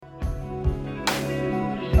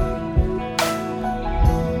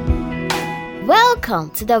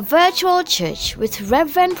Welcome to the virtual church with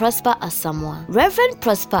Reverend Prosper Asamoah. Reverend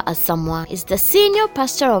Prosper Asamoah is the senior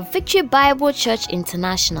pastor of Victory Bible Church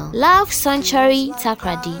International, Love Sanctuary,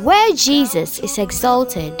 Takoradi, where Jesus is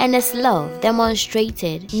exalted and His love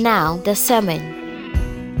demonstrated. Now, the sermon.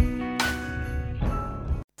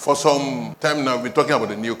 For some time now, we've been talking about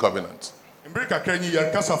the new covenant. And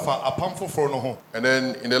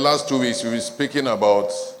then in the last 2 weeks, we've been speaking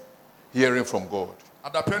about hearing from God.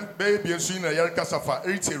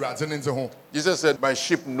 Jesus said, "My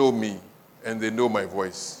sheep know me, and they know my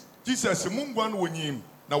voice. And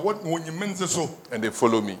they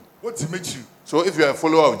follow me." So if you are a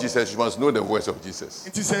follower of Jesus, you must know the voice of Jesus.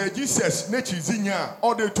 It is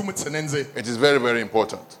very, very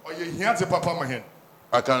important.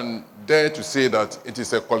 I can dare to say that it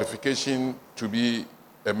is a qualification to be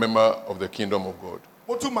a member of the kingdom of God.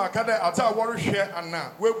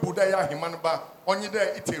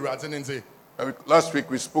 Last week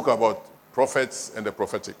we spoke about prophets and the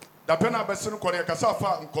prophetic. Today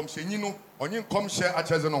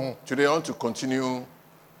I want to continue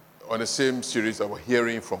on the same series about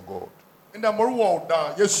hearing from God. And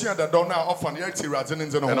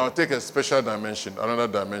I'll take a special dimension, another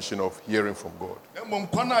dimension of hearing from God.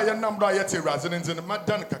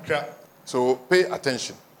 So pay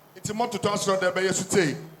attention.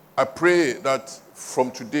 I pray that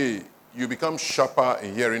from today you become sharper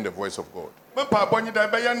in hearing the voice of God.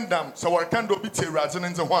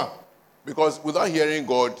 Because without hearing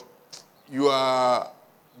God, you are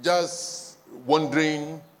just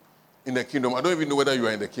wandering in the kingdom. I don't even know whether you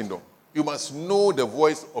are in the kingdom. You must know the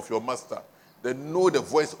voice of your master, then know the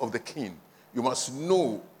voice of the king. You must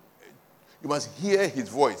know, you must hear his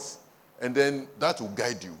voice, and then that will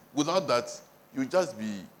guide you. Without that, you just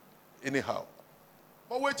be anyhow.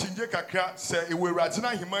 If you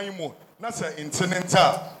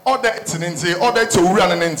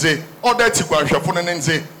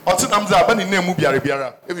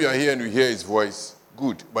are here and you hear his voice,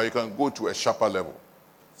 good, but you can go to a sharper level.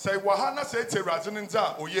 If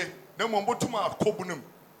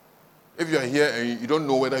you are here and you don't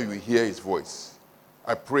know whether you hear his voice,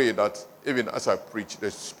 I pray that even as I preach, the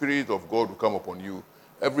Spirit of God will come upon you.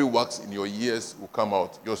 Every wax in your ears will come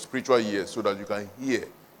out, your spiritual ears, so that you can hear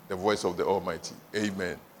the voice of the Almighty.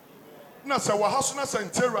 Amen.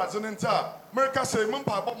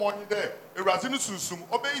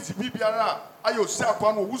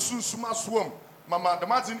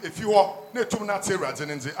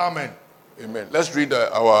 Amen. Amen. Let's read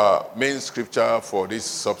our main scripture for this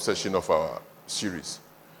subsection of our series.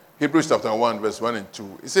 Hebrews chapter 1, verse 1 and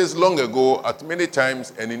 2. It says, "Long ago, at many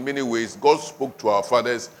times and in many ways, God spoke to our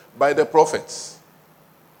fathers by the prophets.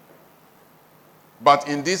 But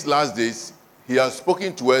in these last days, he has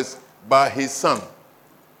spoken to us by his Son."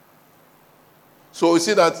 So you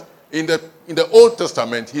see that in the Old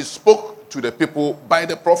Testament, he spoke to the people by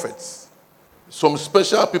the prophets. Some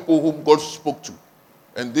special people whom God spoke to.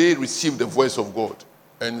 And they received the voice of God.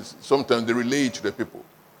 And sometimes they relay it to the people.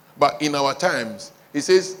 But in our times, he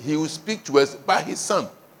says he will speak to us by his Son.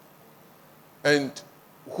 And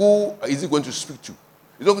who is he going to speak to?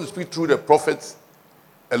 He's not going to speak through the prophets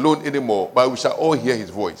alone anymore, but we shall all hear his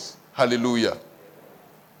voice. Hallelujah.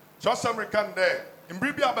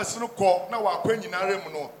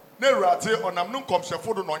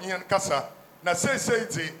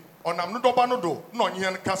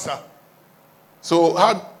 So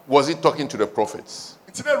how was he talking to the prophets?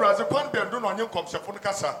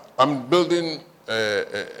 I'm building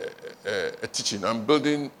a teaching. I'm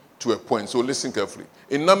building to a point. So listen carefully.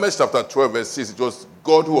 In Numbers chapter 12, verse 6, it was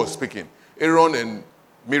God who was speaking. Aaron and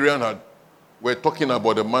Miriam were talking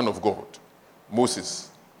about the man of God, Moses.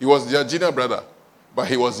 He was their junior brother, but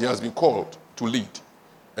he has been called to lead.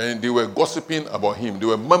 And they were gossiping about him. They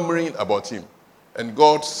were murmuring about him. And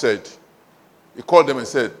God said, he called them and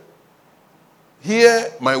said,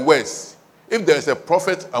 "Hear my words. If there is a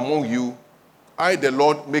prophet among you, I, the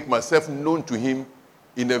Lord, make myself known to him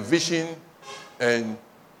in a vision, and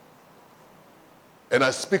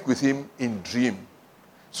I speak with him in dream."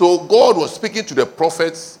 So God was speaking to the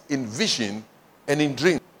prophets in vision and in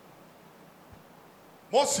dream.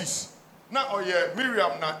 Moses, na oye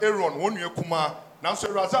Miriam na Aaron wonu ekuma, na so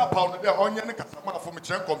raza paul de onye ne kasama afo me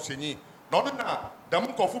kire komsenyi. Na do na dam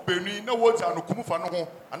kofu benu na wo ta no kumu fa no ho,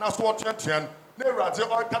 ana so oteatean. Na Ewurade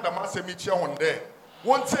o ka da masem kire won de.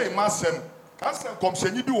 Won tei masem, ka sen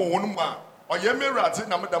komsenyi bi won mu a, oye me Ewurade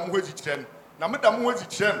na medam ho ejikiren. Na medam ho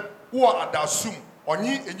ejikiren wo adasum,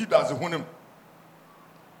 onyi enyidaze honem.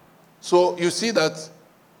 So you see that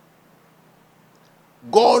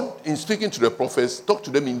God, in speaking to the prophets, talked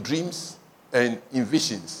to them in dreams and in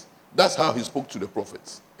visions. That's how he spoke to the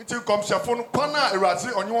prophets.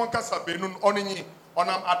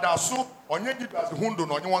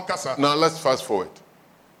 Now let's fast forward.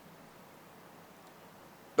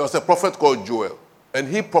 There was a prophet called Joel, and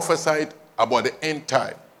he prophesied about the end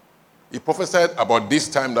time. He prophesied about this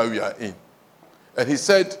time that we are in. And he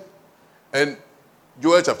said, and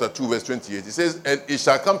Joel chapter 2 verse 28, he says, and it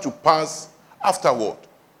shall come to pass afterward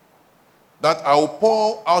that I will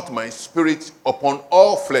pour out my spirit upon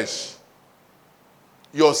all flesh.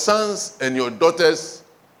 Your sons and your daughters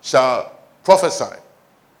shall prophesy,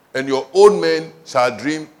 and your old men shall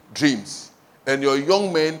dream dreams, and your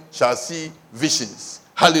young men shall see visions.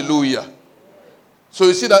 Hallelujah. So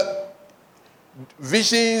you see that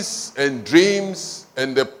visions and dreams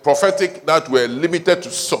and the prophetic that were limited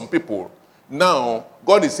to some people, now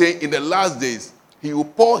God is saying in the last days, he will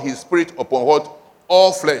pour his spirit upon what?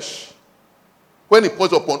 All flesh. When he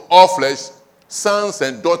pours upon all flesh, sons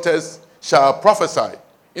and daughters shall prophesy.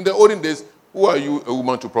 In the olden days, who are you, a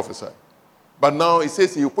woman, to prophesy? But now it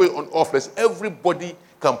says he will pour it on all flesh. Everybody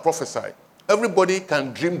can prophesy. Everybody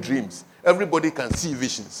can dream dreams. Everybody can see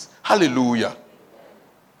visions. Hallelujah.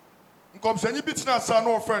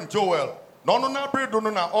 Joel. No na bredo no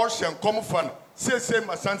na ocean come fan. Say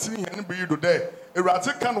masantini hen be do there.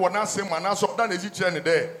 Erati kan wana se manaso da na eji ne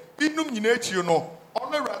there. Inum nyina echi no.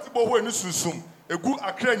 Ono erati bo ho enu susum. Egu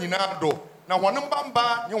akra nyina do. Na wonem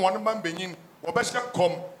bamba nye wonem bambenyin. Wo be hye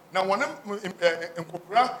kom. Na wonem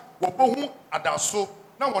enkopura wo bohu adaso.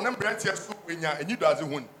 Na wonem brantia so wenya enyi do aze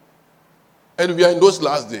hun. And we are in those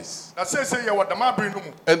last days. And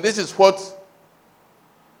this is what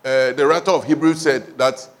the writer of Hebrews said,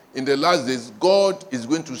 that in the last days, God is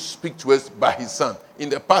going to speak to us by his Son. In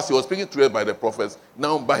the past, he was speaking to us by the prophets,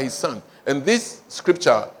 now by his Son. And this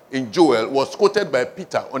scripture in Joel was quoted by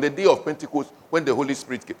Peter on the day of Pentecost when the Holy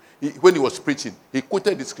Spirit came. When he was preaching, he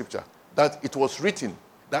quoted the scripture, that it was written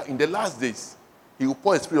that in the last days, he will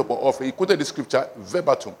pour his spirit upon all. He quoted the scripture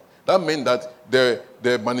verbatim. That meant that the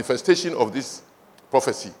manifestation of this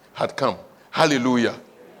prophecy had come. Hallelujah.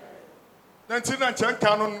 Now,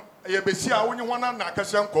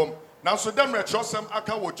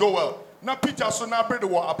 Peter so na bread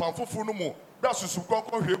wo apanfofo no mu da susu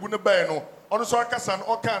konkon hwebu ne bae no ono so akasa no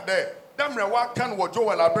okan de damre wa kan wo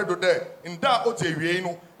Joel abredo de nda o te hwie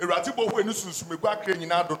no ewrati bo ho enu susu megu akra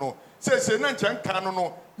nyina do no se na nchen kan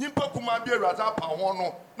no nyimpa kuma bi ewrati apa ho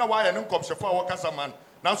no na wa ye ne nkopshefo a wo kasa man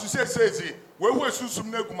na so se we ho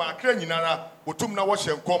susum na kuma akra nyinara botum na wo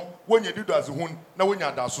hyenkom wonya dido azehun na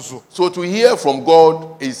wonya da soso. So to hear from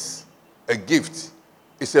God is a gift.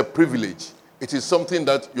 It's a privilege. It is something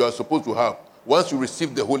that you are supposed to have. Once you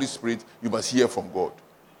receive the Holy Spirit, you must hear from God.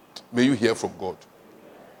 May you hear from God.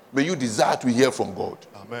 May you desire to hear from God.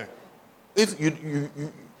 Amen. If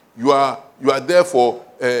you are there for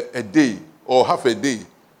a day or half a day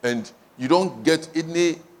and you don't get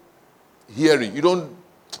any hearing, you don't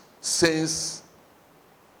sense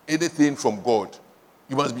anything from God,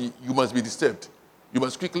 you must be disturbed. You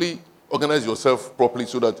must quickly organize yourself properly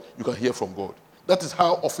so that you can hear from God. That is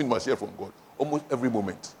how often you must hear from God. Almost every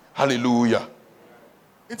moment. Hallelujah.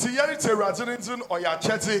 It's yarite razintin or ya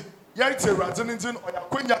chete, yarite razintin or ya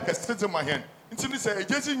kwenya kestete mahen. It's ni say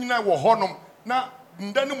ejesi nyina wo honum na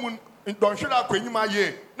ndane mu don hwera akwenyima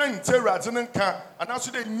ye na nte razinin ka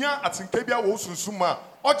anaso de nya atinka bia wo sunsun a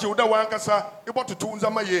oje wo da wankasa ibototo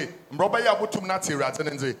nzama ye mbroba ya botum na te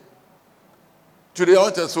razinin. Today I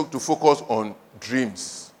want us to focus on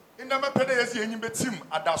dreams.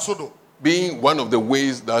 Being one of the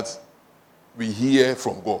ways that we hear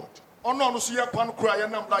from God.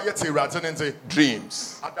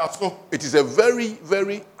 Dreams. It is a very,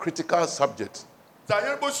 very critical subject.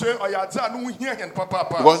 Because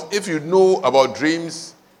if you know about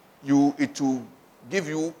dreams, it will give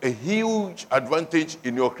you a huge advantage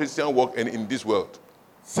in your Christian work and in this world.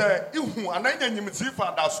 And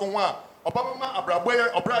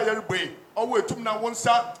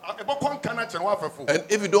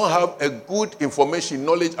if you don't have a good information,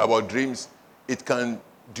 knowledge about dreams, it can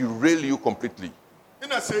derail you completely.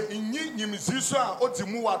 Today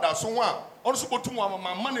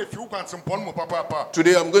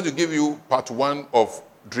I'm going to give you part 1 of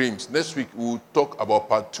dreams. Next week we'll talk about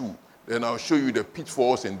part 2. Then I'll show you the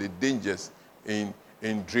pitfalls and the dangers in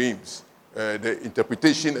dreams, the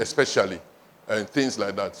interpretation especially, and things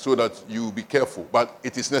like that, so that you be careful. But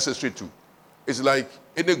it is necessary too. It's like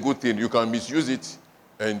any good thing, you can misuse it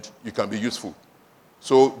and you can be useful.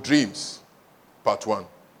 So dreams, part 1.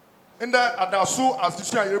 And adaso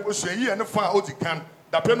asisha yebo she yi ene fa odi kan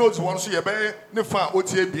da pe no odi won so ye be ne fa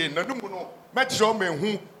oti ebien na numu no mɛkyerɛ me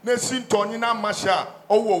hu na si ntɔnyi na amasha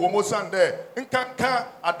ɔwɔ wɔ mo san dɛ nkanka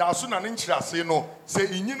adaso na ne nkyerɛase no sɛ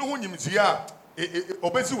inyi no ho nyimzie a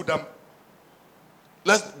obesi udam.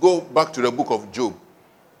 Let's go back to the book of Job.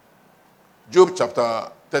 Job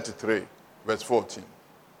chapter 33, verse 14.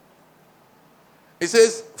 It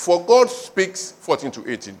says, for God speaks, 14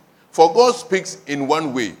 to 18, for God speaks in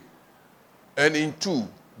one way and in two,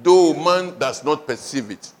 though man does not perceive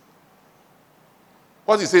it.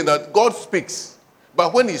 What he's saying that God speaks,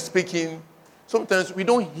 but when he's speaking, sometimes we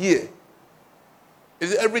don't hear.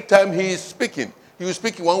 It's every time he is speaking, he will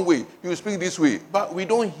speak in one way, he will speak this way, but we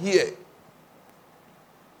don't hear.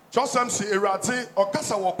 Josam si erate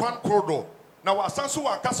okasa wɔ kwan krodo na wasanso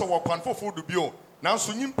wakasa wɔ kwan fofo do bio na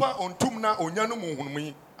nso nyimpa ontum na onya no mu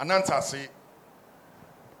hunumi anantase.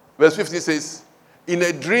 Verse 50 says, in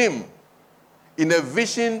a dream, in a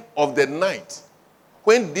vision of the night,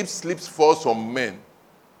 when deep sleep falls on men,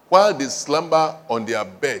 while they slumber on their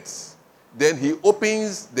beds, then he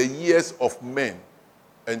opens the ears of men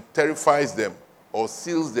and terrifies them or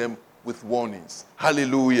seals them with warnings.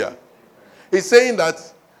 Hallelujah. He's saying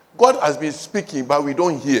that God has been speaking, but we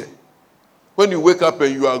don't hear. When you wake up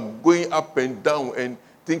and you are going up and down and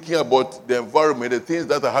thinking about the environment, the things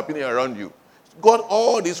that are happening around you, God,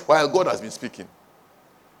 all this while, God has been speaking,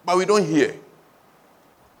 but we don't hear.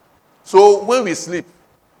 So when we sleep,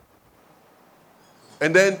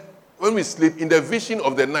 and then when we sleep in the vision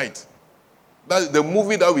of the night, that's the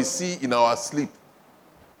movie that we see in our sleep.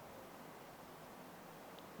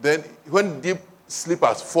 Then when deep sleep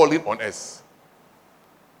has fallen on us,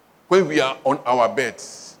 when we are on our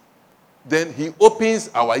beds, then he opens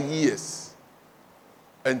our ears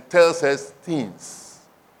and tells us things.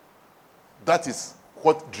 That is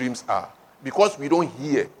what dreams are. Because we don't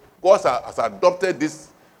hear, God has adopted this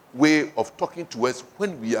way of talking to us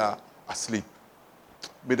when we are asleep.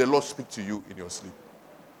 May the Lord speak to you in your sleep.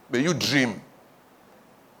 May you dream.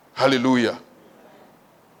 Hallelujah.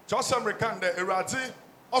 Josam rekande erade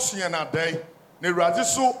osunyana dai ne erade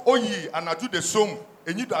so oyi anaju de som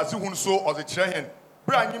enyi do azi hun so o ze kire hen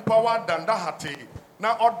bra nyimpa wa danda hate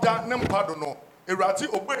na oda ne mpado no erade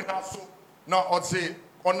ogbe na so na oze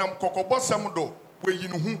onam kokobosam do we yi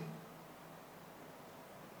no hu,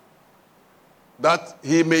 that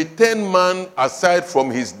he may turn man aside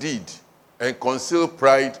from his deed and conceal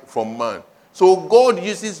pride from man. So God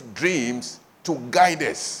uses dreams to guide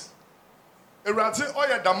us. Erate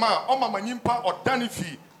oya dama o mama nyimpa odane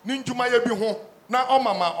fi ni ntuma ye bi ho na o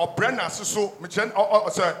mama obrena so mechen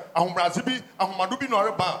say ahomraze bi ahomado bi no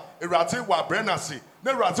reba erate wa brena se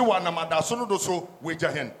na erate wa namada so no do so we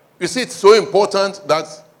jahen. You see, it's so important that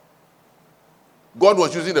God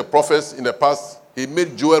was using the prophets in the past. He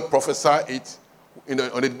made Joel prophesy it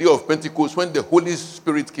on the day of Pentecost when the Holy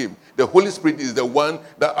Spirit came. The Holy Spirit is the one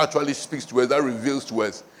that actually speaks to us, that reveals to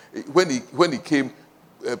us. When he came,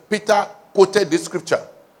 Peter quoted this scripture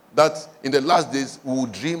that in the last days we will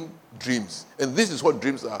dream dreams. And this is what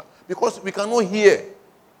dreams are. Because we cannot hear.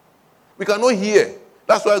 We cannot hear.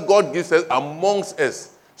 That's why God gives us amongst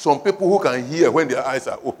us some people who can hear when their eyes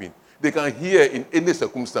are open. They can hear in any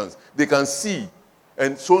circumstance. They can see.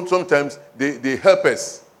 And so sometimes they help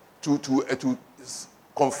us to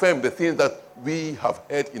confirm the things that we have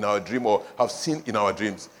heard in our dream or have seen in our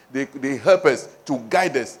dreams. They help us to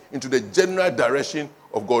guide us into the general direction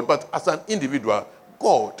of God. But as an individual,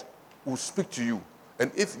 God will speak to you.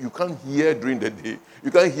 And if you can't hear during the day, you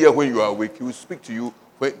can't hear when you are awake, he will speak to you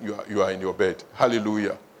when you are in your bed.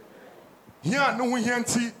 Hallelujah. Here no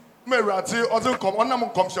hianti merate ozen kom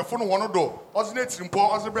onam kom shefo no wono do ozen etirimpo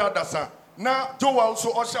ozen bra dasa na Joel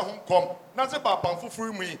so osha hom kom na ze ba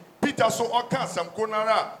pamfufuru mu Peter so oka asam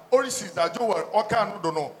konara orisi da Joel oka no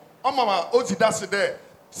do no omama ozidase de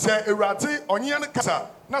se erate onye ne kasa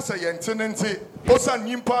na se yentenente osa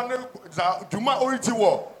nyimpa ne za dwuma oriti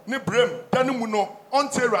wo ne brem dane mu no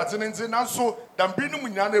onte erate nente na so dambi no mu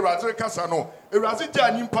nya ne erate kasa no erate ja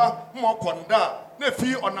nyimpa mo konda na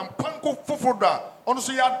fi onam panko fofoda ono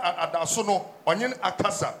so ya adaso no onye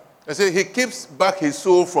akasa. I say he keeps back his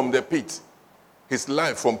soul from the pit, his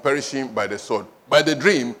life from perishing by the sword. By the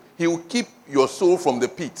dream, he will keep your soul from the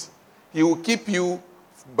pit. He will keep you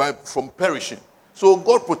from perishing. So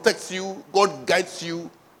God protects you, God guides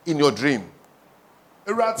you in your dream.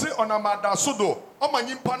 Erate onamada sodo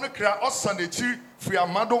omanyimpa no kra osanechi fi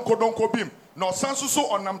amado nkodonko bim no sanso so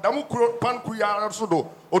onam damu panku ya sodo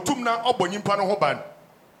otum na obonyimpa no ho ban.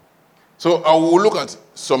 So I will look at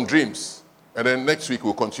some dreams, and then next week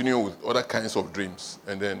we'll continue with other kinds of dreams,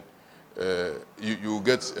 and then you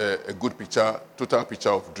get a good picture, total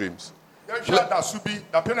picture of dreams. Let's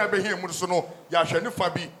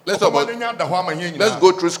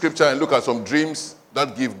go through scripture and look at some dreams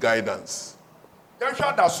that give guidance.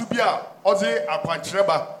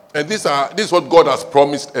 And this is what God has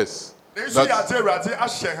promised us.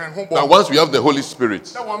 That once we have the Holy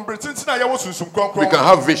Spirit, we can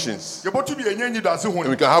have visions. And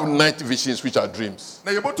we can have night visions, which are dreams.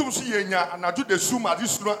 And so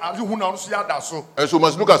we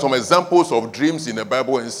must look at some examples of dreams in the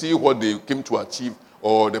Bible and see what they came to achieve,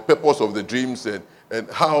 or the purpose of the dreams, and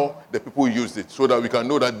how the people used it, so that we can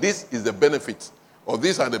know that this is the benefit, or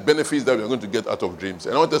these are the benefits that we are going to get out of dreams.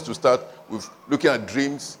 And I want us to start with looking at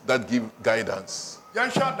dreams that give guidance.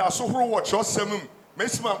 Genesis I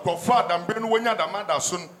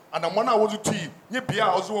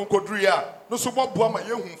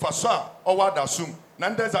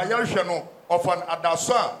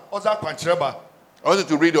want you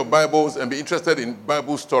to read your Bibles and be interested in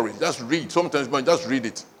Bible stories. Just read. Sometimes you just read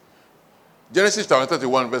it. Genesis chapter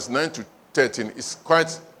 31, verse 9 to 13 is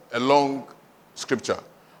quite a long scripture.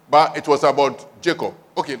 But it was about Jacob.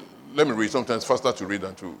 Okay, let me read. Sometimes faster to read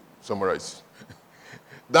than to summarize.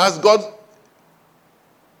 Thus God,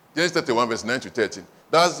 Genesis 31, verse 9 to 13.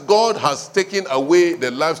 Thus God has taken away the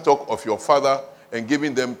livestock of your father and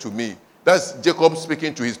given them to me. That's Jacob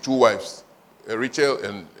speaking to his two wives, Rachel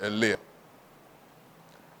and Leah.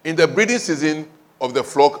 In the breeding season of the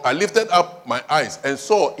flock, I lifted up my eyes and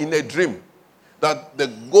saw in a dream that the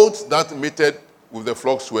goats that mated with the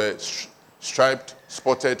flocks were striped,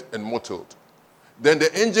 spotted, and mottled. Then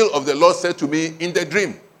the angel of the Lord said to me in the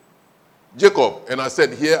dream, Jacob, and I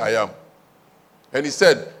said, here I am. And he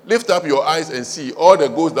said, lift up your eyes and see, all the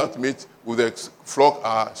goats that mate with the flock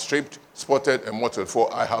are striped, spotted, and mottled, for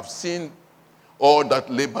I have seen all that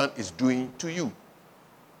Laban is doing to you.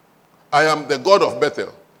 I am the God of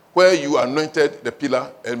Bethel, where you anointed the pillar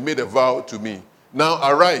and made a vow to me. Now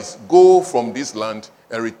arise, go from this land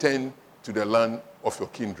and return to the land of your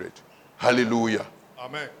kindred. Hallelujah.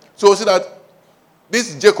 Amen. So see that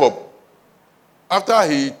this Jacob, after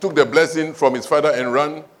he took the blessing from his father and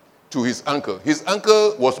ran to his uncle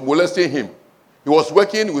was molesting him. He was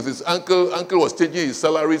working with his uncle. Uncle was changing his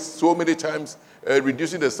salary so many times,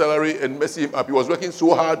 reducing the salary and messing him up. He was working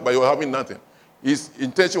so hard, but he was having nothing. His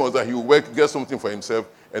intention was that he would work, get something for himself,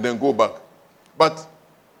 and then go back. But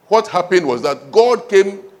what happened was that God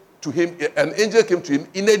came to him, an angel came to him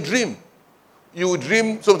in a dream. You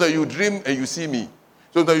dream, sometimes you dream and you see me.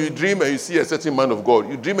 Sometimes you dream and you see a certain man of God.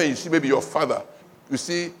 You dream and you see maybe your father. You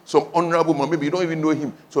see some honorable man, maybe you don't even know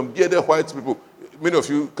him, some bearded white people. Many of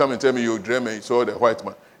you come and tell me you dream and you saw the white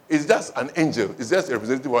man. It's just an angel. It's just a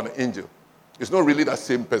representative of an angel. It's not really that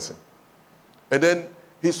same person. And then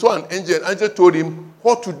he saw an angel, and the angel told him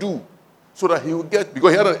what to do so that he would get,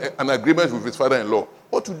 because he had an agreement with his father-in-law,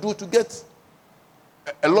 what to do to get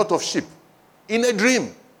a lot of sheep in a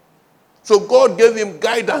dream. So God gave him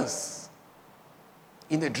guidance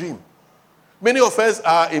in a dream. Many of us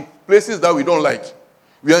are in places that we don't like.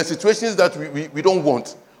 We are in situations that we don't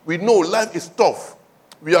want. We know life is tough.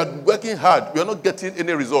 We are working hard. We are not getting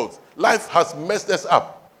any results. Life has messed us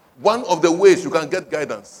up. One of the ways you can get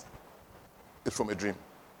guidance is from a dream.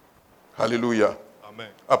 Hallelujah. Amen.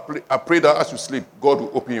 I pray that as you sleep, God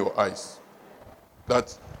will open your eyes.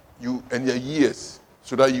 That you and your ears,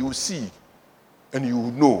 so that you will see and you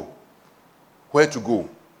will know where to go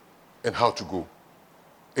and how to go.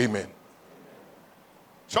 Amen.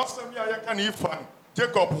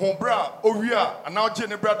 Jacob Hombra, Oria, and now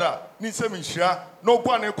Jenny brother, Nisemisha, no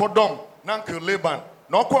one a codom, Nankel Laban,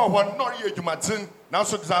 no one, nor ye Jumatin, now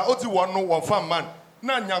so that Oti one no one farm man,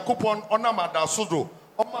 Nanya coupon, Onamada Sudo,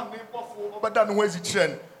 Oman neighbor, Obadan Wezi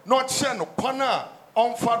Chen, not Chen, Pana,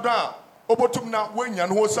 on Fada, Obotumna, Wenyan,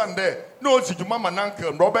 who Sunday, no Zijumama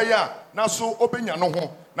Nankel, Robaya, Naso Obenya no,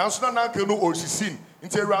 Naso Nankel no Orsisin,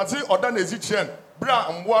 Interazi or Dan Ezichen,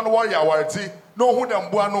 Bra and one warrior warity. No who them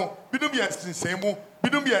buano, bidum semu,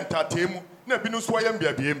 bidum entertainmu, ne binu swayam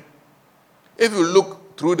biabiem. If you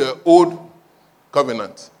look through the old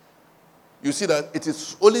covenant, you see that it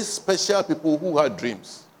is only special people who had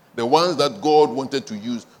dreams, the ones that God wanted to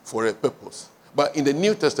use for a purpose. But in the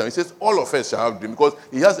New Testament, it says all of us shall have dreams because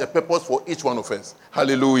he has a purpose for each one of us.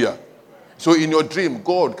 Hallelujah. So in your dream,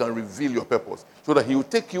 God can reveal your purpose so that he will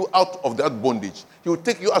take you out of that bondage. He will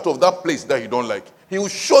take you out of that place that you don't like. He will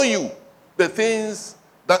show you the things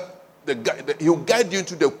that he will guide you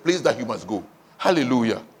into the place that you must go.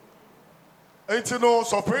 Hallelujah. No,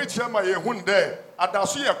 so pray chama ye hunde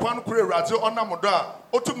adaso ye kwan kure radze onamoda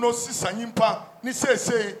otum no sisanyimpa ni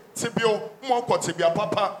say tibio mo kwotibia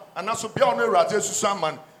papa anaso bia ono radze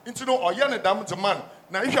susaman intino oye ne dam man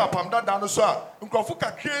na ihwa pam dada no so a nkrofo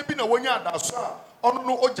kakra bi na wonya adaso a ono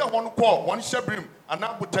no ogya won kɔ won hyɛbrim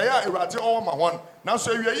ana botae a Awurade ɔwɔ ma hon na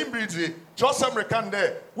so awia yimbridze Joseph rekan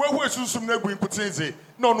dɛ wehu esusum na gu nkutinze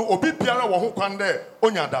na ono obi biara wɔ ho kwan dɛ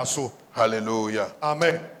onya adaso. Hallelujah.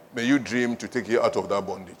 Amen. May you dream to take you out of that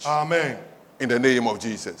bondage. Amen. In the name of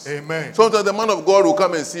Jesus. Amen. Sometimes the man of God will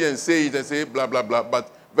come and see and say it and say blah, blah, blah.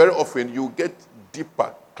 But very often you get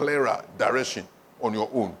deeper, clearer direction on your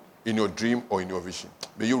own, in your dream or in your vision.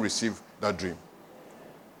 May you receive that dream.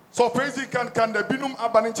 So praise can the binum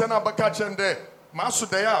abaninchana bakachende. Masu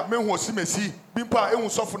daya me hu osimesi bimpa ehun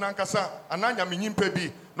sofo nankasa ananya menyimpa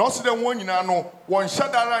bi na oside won nyina no won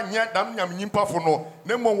hyadara nya dam nya menyimpa fo no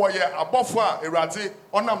na mo wo ye abofo a Awurade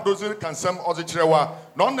onam doziri kansam ozekirewa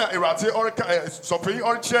na ona Awurade orika sofo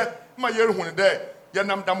orikire ma yeru hu ne de ye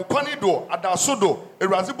nam dam kwani do adaso do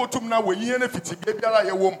Awurade botum na wo yihe na fiti bia biara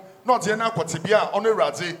ye wom na ote na akote bia ono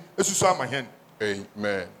Awurade esusu amahen.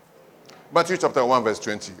 Amen. Matthew chapter 1 verse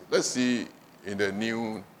 20. Let's see in the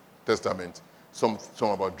New Testament some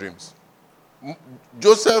about dreams.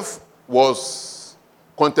 Joseph was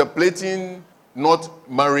contemplating not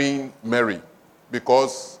marrying Mary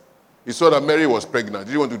because he saw that Mary was pregnant.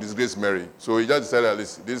 He didn't want to disgrace Mary. So he just decided,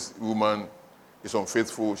 listen, this woman is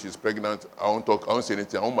unfaithful, she's pregnant, I won't talk, I won't say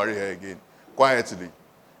anything, I won't marry her again. Quietly.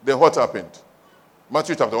 Then what happened?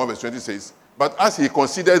 Matthew chapter 1 verse 20 says, but as he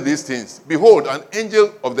considered these things, behold, an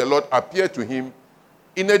angel of the Lord appeared to him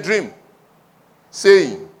in a dream,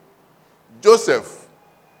 saying, Joseph,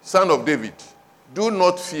 son of David, do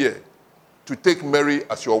not fear to take Mary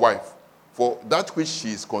as your wife, for that which she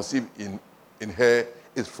is conceived in her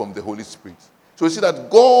is from the Holy Spirit. So you see that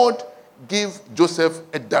God gave Joseph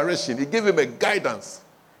a direction. He gave him a guidance.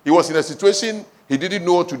 He was in a situation he didn't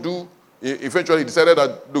know what to do. Eventually he decided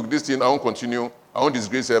that, look, this thing, I won't continue. I won't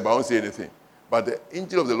disgrace her, but I won't say anything. But the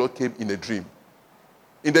angel of the Lord came in a dream.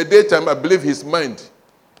 In the daytime, I believe his mind,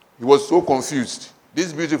 he was so confused.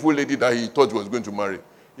 This beautiful lady that he thought he was going to marry,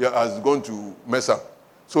 he has gone to mess up.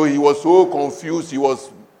 So he was so confused.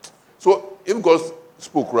 So if God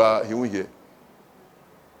spoke, he won't hear.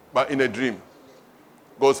 But in a dream,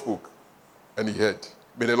 God spoke and he heard.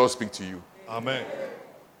 May the Lord speak to you. Amen.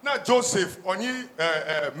 Now Joseph, only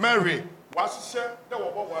Mary, was share the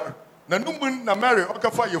war. Na numun na Mary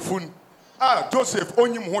okafa yefun. Joseph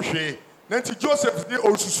onyim ho hwe. Nanti Joseph de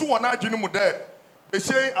osusu wana adwene mu de.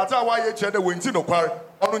 Ehye azawa ye che de wenti no kwar.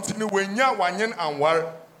 Ono nti ni wenya wanyen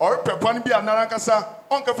anwar. Or pepani bi anara kasa.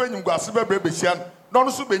 Onkafa nyimguase bebre behia. Na ono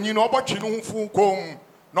so benyi no obotwe no hufu kom.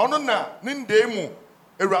 Na ono na ne ndemu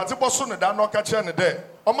Awurade boso ne da na oka kire ne de.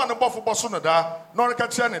 Oma ne bofo boso ne da na oka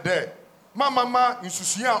kire ne de. Mama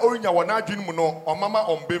nsusu a orinya wana adwene mu no omama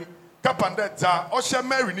ombem. Kapanda za ohye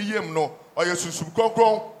Mary ni yem no oye susum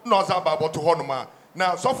konkron na oza babo to honoma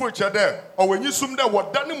na sofo chede owenyi sum de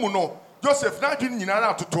wodane mu no Joseph na adwene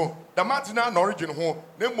nyinara atoto da matina na origin ho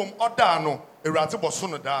na mom oda no Awurade boso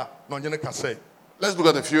no da na onye ne kase. Let's look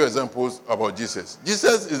at a few examples about Jesus.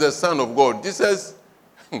 Jesus is the Son of God. Jesus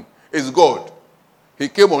is God. He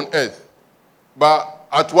came on earth. But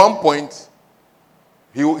at one point,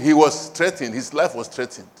 he was threatened. His life was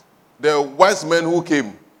threatened. The wise men who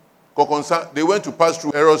came, they went to pass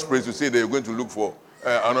through Herod's place to say they were going to look for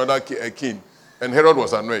another king. And Herod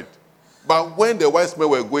was annoyed. But when the wise men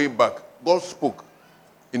were going back, God spoke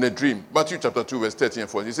in a dream. Matthew chapter 2, verse 13 and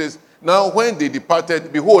 14. He says, now when they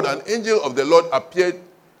departed, behold, an angel of the Lord appeared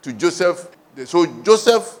to Joseph. So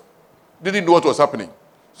Joseph didn't know what was happening.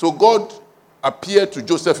 So God appeared to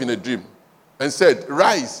Joseph in a dream and said,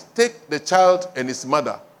 rise, take the child and his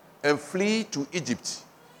mother and flee to Egypt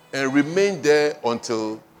and remain there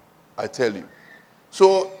until I tell you.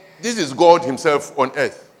 So this is God himself on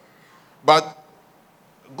earth. But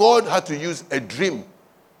God had to use a dream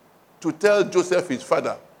to tell Joseph, his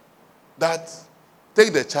father, that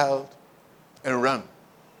take the child and run.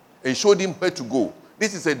 And showed him where to go.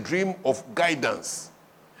 This is a dream of guidance.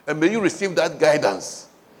 And may you receive that guidance.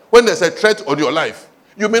 When there's a threat on your life,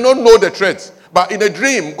 you may not know the threat. But in a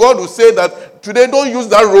dream, God will say that today don't use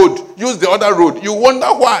that road, use the other road. You wonder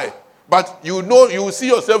why. But you know, you will see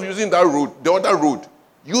yourself using that road, the other road.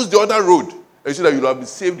 Use the other road. And so that you will have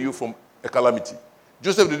saved you from a calamity.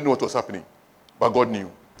 Joseph didn't know what was happening. But God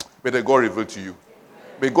knew. May the God reveal to you.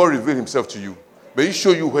 May God reveal himself to you. May he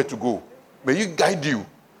show you where to go. May he guide you.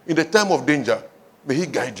 In the time of danger, may he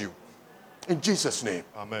guide you. In Jesus' name.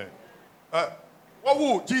 Amen. What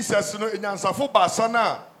will Jesus know in Yansafo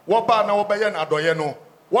Basana? What ba na obeye na adoye no?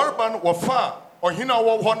 What ban wafa or hina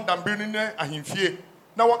wo hon dambirine ahimfie?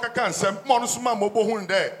 Na wakaka nsem mo no suma mobo hu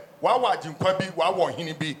nde wa wajinkwa bi wa wo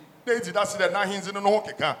hini bi. Na edi dase de na hinzi no ho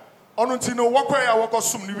keka. Ono nti no wakwa ya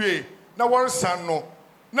wakosum ni wie. Na worsan no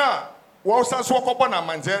na wɔsa so wɔkɔbɔ na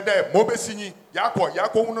manze dɛ mo besinyi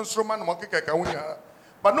yakɔ hunu nsoroma na mo kekeka wunya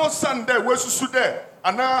but no Sunday we susu dɛ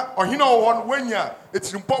ana ɔhina wɔ no wanya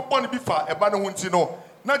etirimpɔ bɔ ne bi fa ɛba ne ho nti no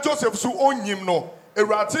na Joseph so onyim no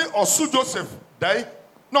Ewurade ɔso Joseph dai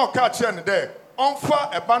na ɔka kyerɛ ne dɛ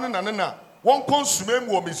ɔmfa ɛba ne na wɔn konsume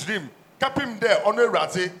mu wɔ Misrim kapim dɛ ɔno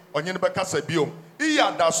Ewurade ɔnye ne bɛkasa biom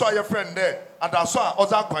iya adaso a yɛfrɛ ne dɛ adaso a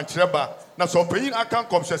ɔdza akwankyerɛ ba na sɛ ɔpanyin aka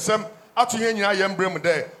nkɔmhyɛsɛm ato yɛn nyinaa yɛn mbrɛ mu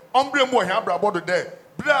dɛ ɔmbrɛ mu wɔ hɛn abrabɔ do dɛ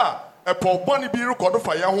bra ɛpɔ bɔne bi rekɔdo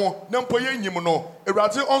fa yɛn ho na mpo yɛn nyim no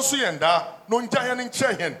Ewurade ɔnso yɛn daa na ɔngya yɛn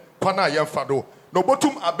nkyerɛ yɛn kwan a yɛmfa do na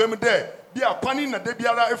ɔbɔtum abɛm dɛ bi a kwan na da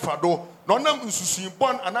biara efa do na ɔnam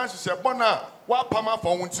nsusuibɔn anaa nhyehyɛ bɔn a wapam afa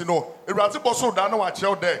ho nti no Ewurade bɔ so daa na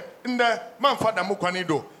wakyerɛw dɛ nnɛ mamfa da mo kwan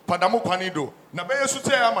do fada mo kwan do na bɛyɛ so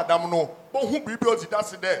tɛ amadam no bɔhu biribi ɔdzi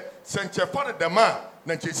dase dɛ sɛ nkyɛfa ne dɛm a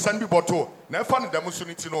na nkyɛsan bi bɔto na ɛfa ne dɛm so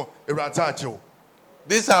no ti no Ewurade agyew.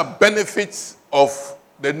 These are benefits of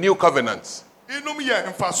the new covenant. Inum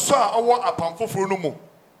yɛ mfaso a ɔwɔ apam foforo no mu.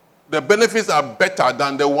 The benefits are better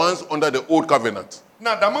than the ones under the old covenant.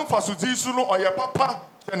 Na dɛm mfaso dzi so no ɔyɛ papa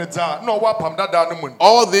kyɛne dza na ɔwɔ apam dada no mu.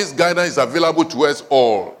 All this guidance is available to us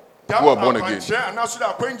all who are born again.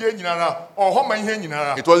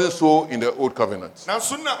 It wasn't so in the old covenant.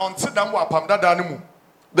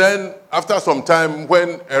 Then, after some time,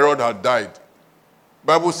 when Herod had died,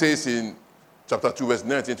 Bible says in chapter 2, verse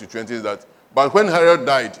 19 to 20 that, but when Herod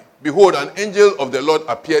died, behold, an angel of the Lord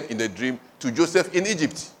appeared in a dream to Joseph in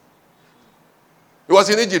Egypt. He was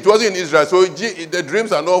in Egypt, he wasn't in Israel. So the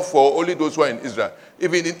dreams are not for only those who are in Israel.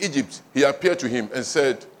 Even in Egypt, he appeared to him and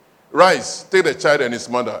said, rise, take the child and his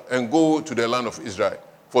mother, and go to the land of Israel.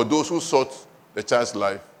 For those who sought the child's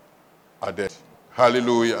life are dead.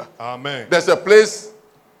 Hallelujah. Amen. There's a place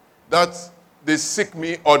that they seek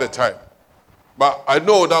me all the time. But I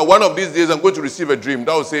know that one of these days I'm going to receive a dream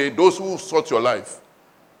that will say, those who sought your life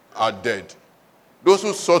are dead. Those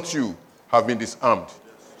who sought you have been disarmed.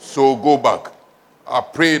 So go back. I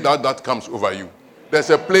pray that that comes over you. There's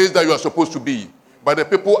a place that you are supposed to be, but the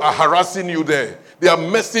people are harassing you there. They are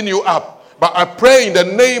messing you up. But I pray in the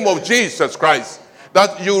name of Jesus Christ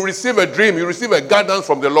that you receive a dream, you receive a guidance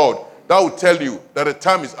from the Lord that will tell you that the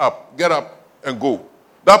time is up. Get up and go.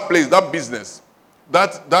 That place, that business,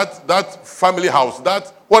 that family house, that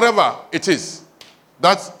whatever it is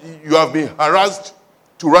that you have been harassed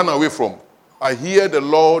to run away from. I hear the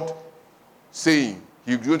Lord saying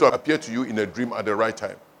He's going to appear to you in a dream at the right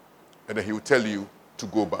time. And then He will tell you to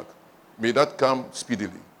go back. May that come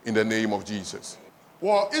speedily in the name of Jesus.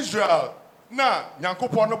 Well, Israel, na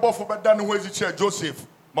nyankopon no bofo beda no hezi Joseph,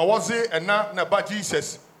 ma woze ena na ba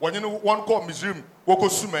Jesus, wonye no one call Misrim, woko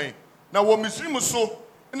sumen. Na wo Misrim so,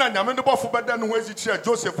 na nyame no bofo beda no hezi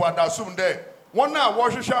Joseph adasum de. One na wo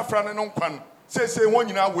hwehwe afra no nkwan, say won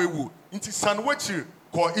nyina wewu. Nti san wachi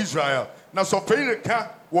ko Israel. Na so feireka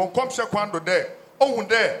won komhye kwan do de. Ohun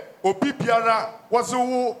de obi biara woze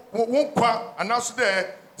wo nkwa anaso de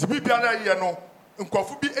tibi biara ye no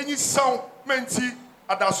nkofu bi enyi saw menti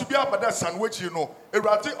adaso bi abada sanwechi no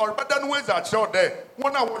Ewurade orbada no wezi a kire ode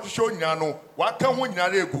wona wo hwehwe nyina no waka ho nyina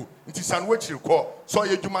regu nti sanwechi kɔ so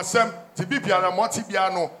ye dwumasɛm tibi biara moti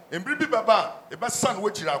bia no embiri bi baba e be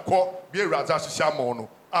sanwechi akɔ bi Ewurade ahyehyɛ mo no.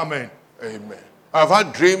 Amen. Amen. I've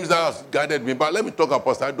had dreams that have guided me, but let me talk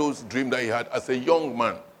about those dreams that he had as a young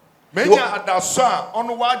man. Menya adaso a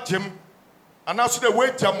ono wa gem anaso de we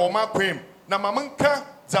gem mo makwem na mamanka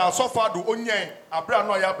za sofa do onyen abra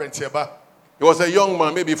no ya brentieba. He was a young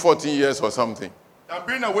man, maybe 14 years or something. Or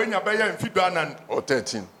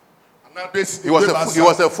 13. He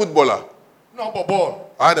was a footballer. No,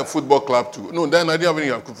 ball. I had a football club too. No, then I didn't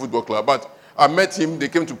have any football club, but I met him, they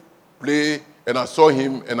came to play, and I saw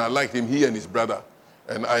him, and I liked him, he and his brother.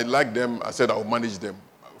 And I liked them, I said I would manage them,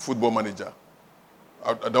 football manager.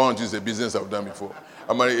 I don't want to use a business I've done before.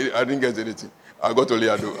 I didn't get anything. I got only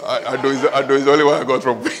Ado. Ado is the only one I got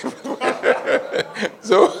from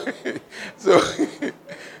So,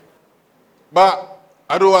 but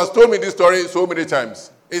Ado has told me this story so many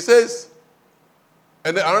times. He says,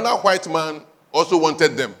 and then another white man also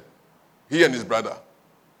wanted them, he and his brother.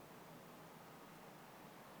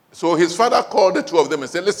 So his father called the two of them and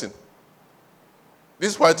said, listen,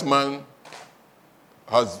 this white man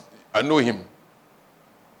I know him.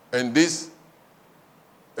 And this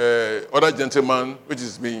other gentleman, which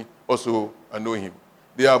is me, also I know him.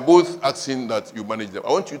 They are both asking that you manage them.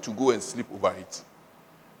 I want you to go and sleep over it.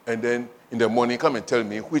 And then in the morning, come and tell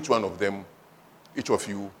me which one of them, each of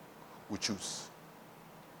you, will choose.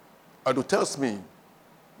 Ado tells me,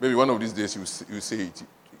 maybe one of these days you say it.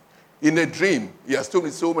 In a dream, he has told me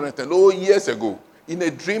so many times, years ago, in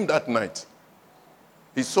a dream that night,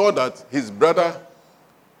 he saw that his brother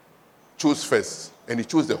chose first, and he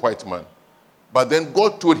chose the white man. But then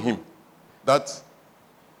God told him that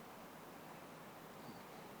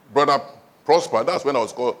Brother Prosper, that's when I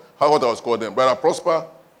was called, what I was called then. Brother Prosper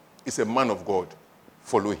is a man of God.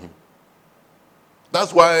 Follow him.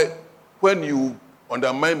 That's why when you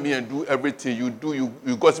undermine me and do everything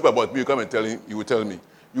you gossip about me, you come and you will tell me.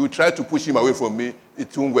 You try to push him away from me,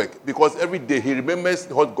 it won't work. Because every day he remembers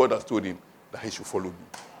what God has told him, that he should follow me.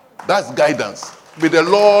 That's guidance. May the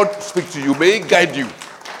Lord speak to you. May he guide you.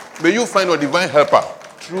 May you find a divine helper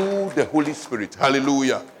through the Holy Spirit.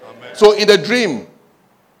 Hallelujah. Amen. So in the dream,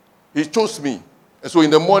 he chose me. And so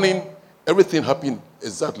in the morning, everything happened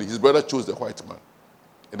exactly. His brother chose the white man.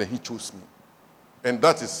 And then he chose me. And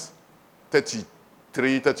that is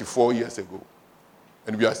 33, 34 years ago.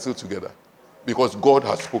 And we are still together. Because God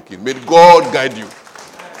has spoken. May God guide you.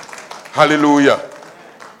 Hallelujah.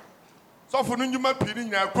 So for you might be in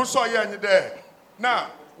there.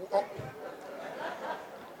 Now,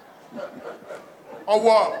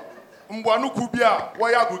 Mwanu Kubia,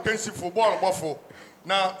 why I can see football buffalo.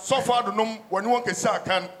 Now, so far the num when one can say I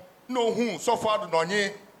can no whom so far the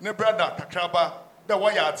nonye, ne brother Kakraba, the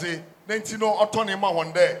Wayati, Nentino Autonima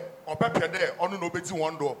one day, or Pepper there, on no betty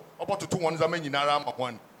one door, about 2 ones a man in Arama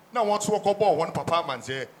one. Now once walk about one papa man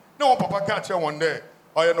say, no papa catcher one day,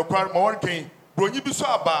 or you no crowd more king, Brony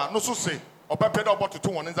Bisaba, no so say, or Pepper about 2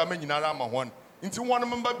 ones a man in Arama one. Into one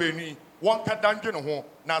member Benny, one cat dungeon home,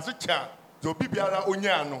 Nazicha, to Bibiara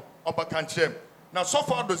Onyano, or Bacanchem. Now so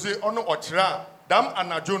far does it honor or chira, dam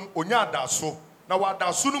anajon Onya daso. Now what da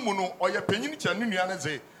sunumuno or your penny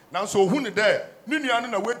chaninianaze. Now so who there,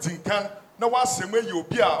 Ninian a waiting can, now what same way you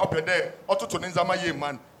appear up there, or to Nenzama ye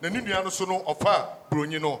man, the Niniano sono of her,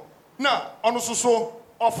 Brunino. Now, honest so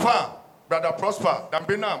of her, Brother Prosper,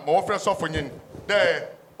 Dambina, more fresh offering there,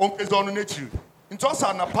 Uncle on nature. In Tosa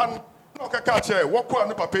and upon no cacache, walk on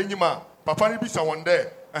the papa nima, Papa Nibisa one day,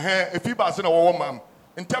 if he bas in a woman.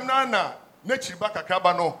 In Tamnana, nature back a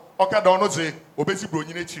cabano, Okadonoze, Obesi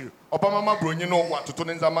Bruni nature, Obama Brunino, what to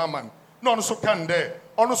Tonenzama man. No so can there,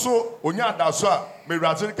 also Onya Dasa, may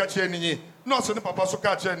Razil Cacheni, no so the Papa so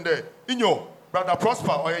catch and there. In your Brother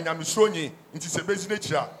Prosper or Yamisoni, into Sebes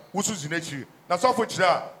nature, Usus nature. Now, so for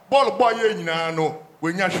Chia, ball boy in Nano,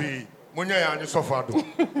 when Yashi, Munya and Sofado.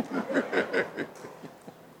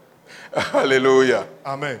 Hallelujah.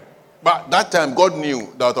 Amen. But that time, God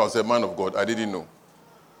knew that I was a man of God. I didn't know.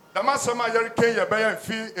 The Masama Yarikan Yabaya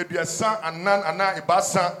fee Ediasa and Nan Anna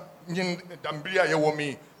Ibasa in Dambia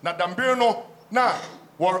Yawomi. Na Dambino, na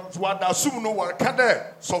what assume no one cade,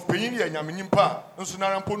 so Payini and Yaminimpa, and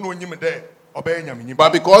Sunarampo no Yimade, obey Yaminimpa.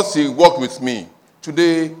 But because he worked with me,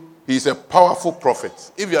 today he is a powerful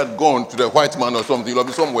prophet. If he had gone to the white man or something, he'll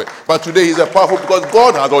be somewhere. But today he's a powerful because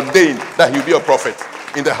God has ordained that he'll be a prophet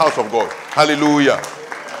in the house of God. Hallelujah.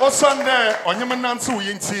 O Sunday, on Yamanansu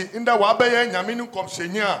Yinti, in the Wabaya Yaminu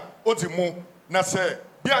Komshenia, Otimu, Nase,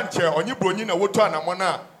 Bianche, on Yibronina, Wotana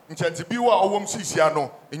Mona, in Chantibiwa, Owom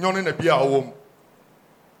Sisiano, in Yonin a Bia Owom.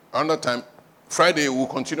 Another time, Friday, we'll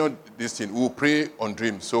continue this thing. We'll pray on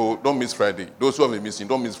dreams. So don't miss Friday. Those who have been missing,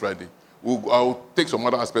 don't miss Friday. I'll take some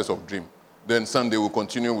other aspects of dream. Then Sunday, we'll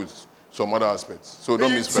continue with some other aspects. So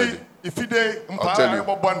don't miss Friday. If you day, I'll tell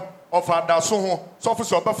you. Of our Daso,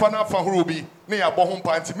 Sophus or Bafana Fahubi, near Bohum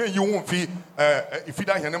Panty, may you won't fee if you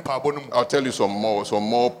don't hear Pabonum. I'll tell you some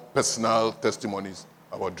more personal testimonies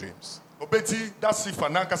about dreams. Betty, that's if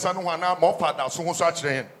Anakasana, more father, so such.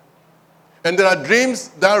 And there are dreams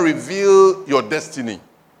that reveal your destiny.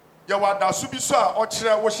 Yawada Subisa or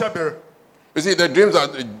Chira Washaber. You see, the dreams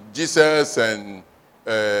that Jesus and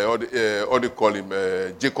what they call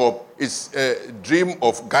him, Jacob, is a dream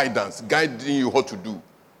of guidance, guiding you what to do.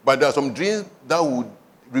 But there are some dreams that would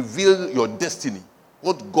reveal your destiny,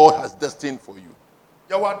 what God has destined for you.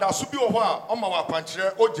 Yawada Subi Owa, Omawa Panche,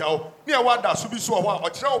 Ojao, Niawada Subi Sowa, or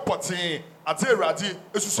Chao Potin, Azeradi,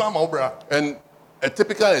 Esusama Obra. And a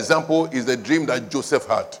typical example is the dream that Joseph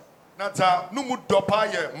had. Nata Numud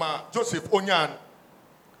Dopaye, Ma Joseph Onyan.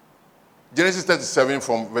 Genesis 37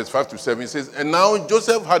 from verse 5 to 7 says, and now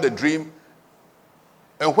Joseph had a dream,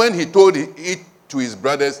 and when he told it to his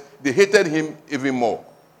brothers, they hated him even more.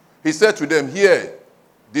 He said to them, hear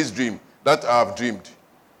this dream that I have dreamed.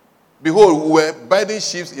 Behold, we were binding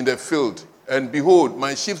sheaves in the field, and behold,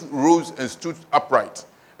 my sheaves rose and stood upright.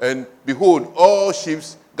 And behold, all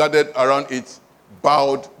sheaves gathered around it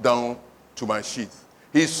bowed down to my sheath.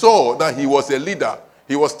 He saw that he was a leader.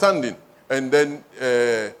 He was standing, and then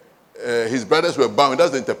his brothers were bowing.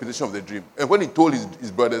 That's the interpretation of the dream. And when he told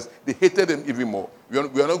his brothers, they hated him even more. We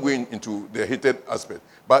are not going into the hated aspect.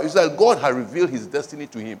 But it's like God had revealed his destiny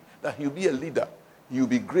to him, that he'll be a leader. He will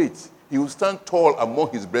be great. He will stand tall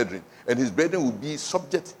among his brethren, and his brethren will be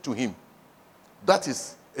subject to him. That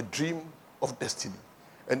is a dream of destiny.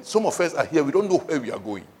 And some of us are here, we don't know where we are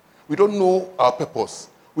going. We don't know our purpose.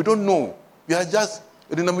 We don't know. We are just,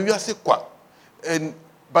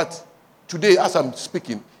 but today, as I'm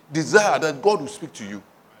speaking, desire that God will speak to you.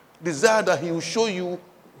 Desire that he will show you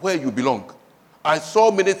where you belong. I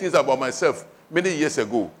saw many things about myself many years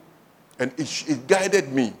ago, and it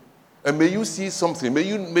guided me. And may you see something. May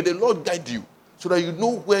the Lord guide you so that you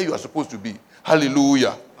know where you are supposed to be.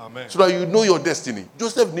 Hallelujah. Amen. So that you know your destiny.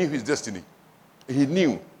 Joseph knew his destiny. He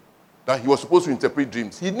knew that he was supposed to interpret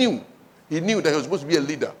dreams. He knew that he was supposed to be a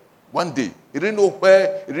leader one day. He didn't know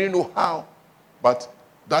where, he didn't know how, but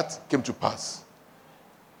that came to pass.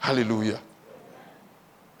 Hallelujah.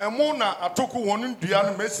 Emona atoku wonu dua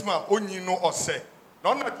no mesima onyi no ose.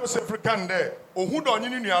 Na na Joseph kan de ohu da onyi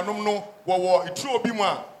nuanom no wo itru obi mu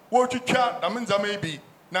a wo twitwa damenzama bi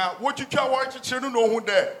na wo twitwa wo kyekyere no ohu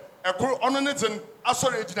de ekoro ono ne tin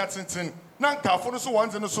asore ejina tintin na nkafo no so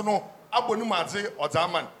wonze no so no abonu madze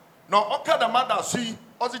odaman na okada mada so yi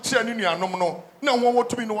ozi kye ne nuanom no na wo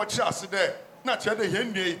wotumi no wo kye ase de na kye de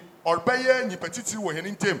hennue orbeye nyipatiti wo hen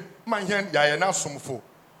ntem man hen yaye na asomfo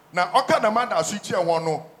na okada mada so kye ho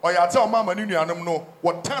no oyate o mama ne nuanom no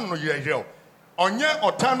wotan no yerehyew onye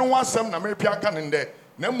otan no wasem na mepia ka ne nde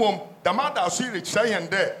na mom damada so ire kye hen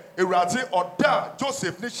de ewurade oda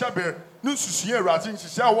Joseph ne Shaber no susuye ewurade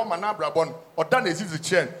nhihia wo mana abrabon oda na ezizi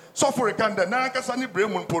kyen so for kan de na kasa ne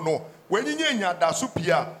bremu mpo no wenyinya nya da so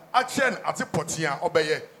pia a kyen ate potia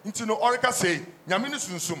obeye nti no oreka sei nyame ne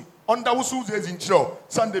sunsum onda wo so zezi nkyerɛw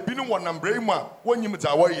sande bi no wonam bremu a wonyim dza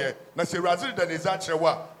wɔyɛ na se ewurade da na ezi akyerɛw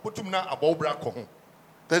a potum na abɔwbra kɔ ho.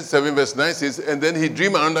 37 verse 9 says, and then he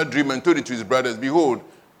dreamed another dream and told it to his brothers. Behold,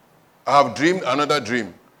 I have dreamed another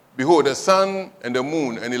dream. Behold, the sun and the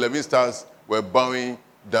moon and 11 stars were bowing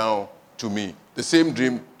down to me. The same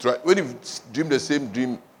dream, when you dream the same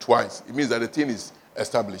dream twice, it means that the thing is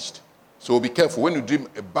established. So be careful. When you dream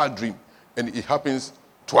a bad dream and it happens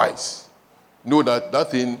twice, know that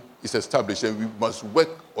that thing is established and we must work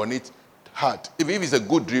on it hard. If it's a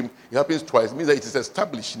good dream, it happens twice, it means that it is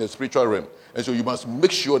established in the spiritual realm. And so you must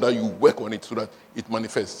make sure that you work on it so that it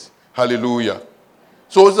manifests. Hallelujah.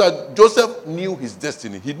 So that Joseph knew his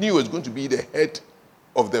destiny. He knew he was going to be the head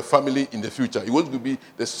of the family in the future. He was going to be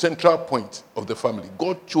the central point of the family.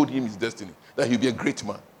 God showed him his destiny, that he'll be a great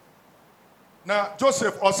man. Now,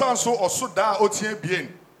 Joseph, osanso osuda otie bien.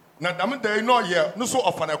 Na damde no ye, no so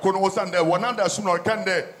ofanako no osande wonanda sum no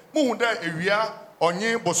kande, mu hunde ewia,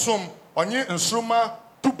 onye bosom, onye nsruma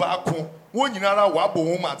tubaako, won nyinara wa bo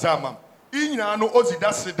ho matama. I nyina no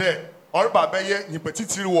ozida sede, orba beye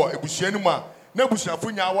nyipatitiri wo ebuhia mu a, na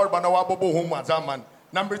ebuhiafo nya worba na wa bobo ho matama.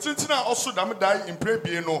 Na mbetintina oso damdai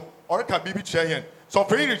imprebie no, oreka bibi kyehen. So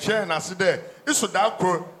feyiri kyehen na sede, iso da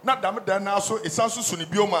kro na damda na so esanso so ne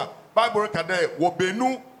bioma. Bible kade wo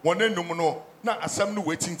benu wonenum no na asam no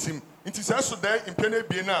wetintim nti se so dan impene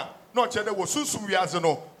bie na na ochede wo sunsum wiaze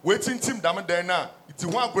no wetintim dam dan na iti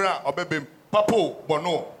ho agora obebem papo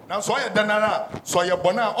bono na so ye danara so ye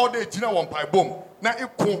bona all dey gina won pai bom na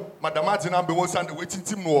eko madama gina be wo sande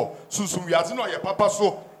wetintim no sunsum wiaze no ye papa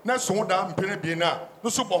so na so da impene bie na no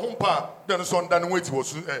so bo ho pa den so ndan weti wo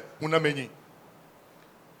su hunamenyi.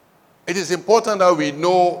 It is important that we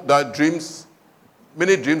know that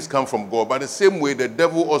many dreams come from God, but the same way the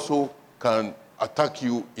devil also can attack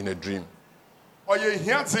you in a dream. Oye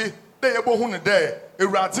hiate de yebo hu ne de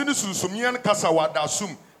ewurade ne sunsumye ne kasa wada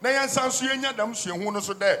sum na yansan so yenya dam hye hu no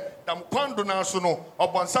so de dam kwando na so no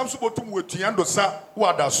obonsam so botum wetuando sa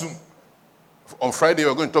wada sum. On Friday we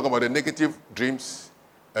are going to talk about the negative dreams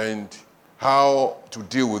and how to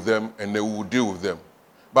deal with them, and then we will deal with them.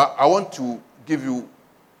 But I want to give you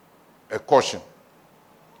a caution.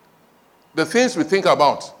 The things we think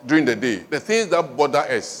about during the day, the things that bother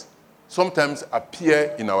us, sometimes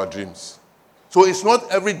appear in our dreams. So it's not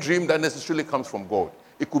every dream that necessarily comes from God.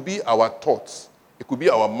 It could be our thoughts. It could be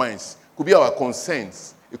our minds. It could be our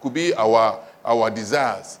concerns. It could be our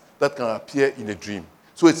desires that can appear in a dream.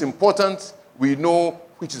 So it's important we know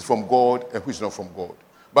which is from God and which is not from God.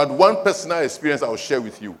 But one personal experience I'll share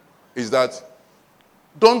with you is that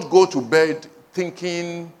don't go to bed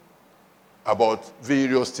thinking about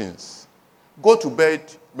various things. Go to bed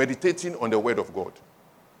meditating on the word of God.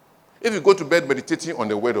 If you go to bed meditating on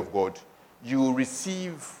the word of God, you will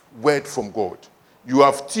receive word from God. You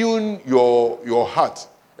have tuned your heart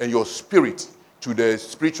and your spirit to the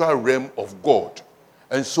spiritual realm of God.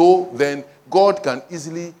 And so then God can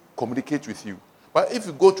easily communicate with you. But if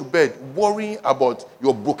you go to bed worrying about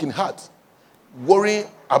your broken heart, worrying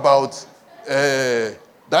about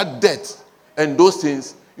that debt, and those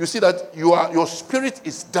things, you see that your spirit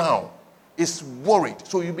is down, is worried.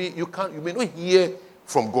 So you may not hear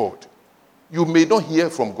from God. You may not hear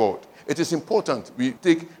from God. It is important we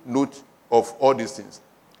take note of all these things.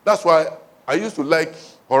 That's why I used to like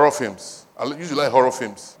horror films.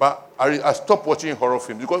 But I stopped watching horror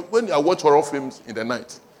films because when I watch horror films in the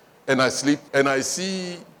night and I sleep and I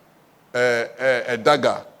see a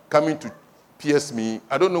dagger coming to pierce me,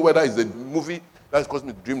 I don't know whether it's the movie that's caused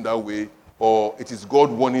me to dream that way or it is God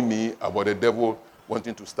warning me about the devil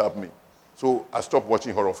wanting to stab me. So I stopped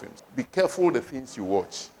watching horror films. Be careful the things you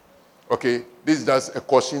watch. Okay? This is just a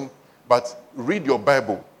caution, but read your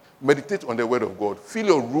Bible. Meditate on the word of God. Fill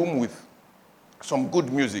your room with some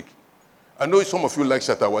good music. I know some of you like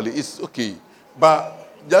Shatta Wale. It's okay. But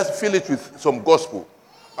just fill it with some gospel.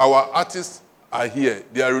 Our artists are here.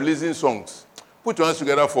 They are releasing songs. Put your hands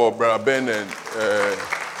together for Brother Ben and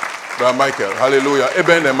Brother Michael. Hallelujah.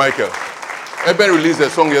 Eben and Michael. Eben released a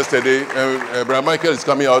song yesterday. Brother Michael is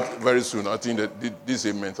coming out very soon. I think that this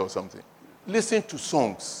month or something. Listen to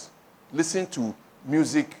songs. Listen to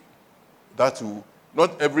music that will...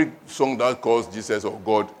 Not every song that calls Jesus or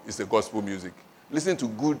God is a gospel music. Listen to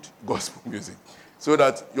good gospel music so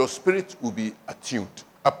that your spirit will be attuned.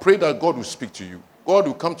 I pray that God will speak to you. God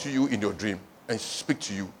will come to you in your dream and speak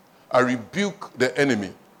to you. I rebuke the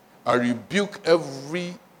enemy. I rebuke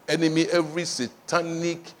every enemy, every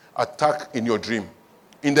satanic attack in your dream.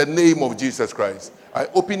 In the name of Jesus Christ, I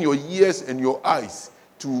open your ears and your eyes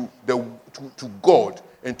to God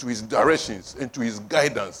and to his directions and to his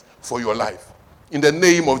guidance for your life. In the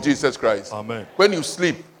name of Jesus Christ. Amen. When you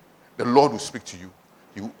sleep, the Lord will speak to you.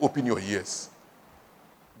 He will open your ears.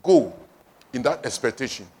 Go in that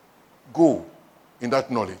expectation. Go in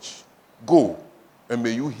that knowledge. Go and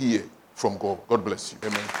may you hear from God. God bless you.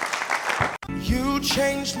 Amen. You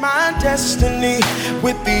changed my destiny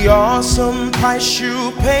with the awesome price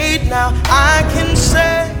you paid. Now I can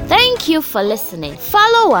say Thank you for listening.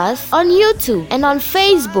 Follow us on YouTube and on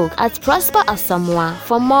Facebook at Prosper Asamoah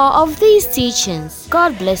for more of these teachings.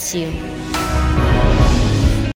 God bless you.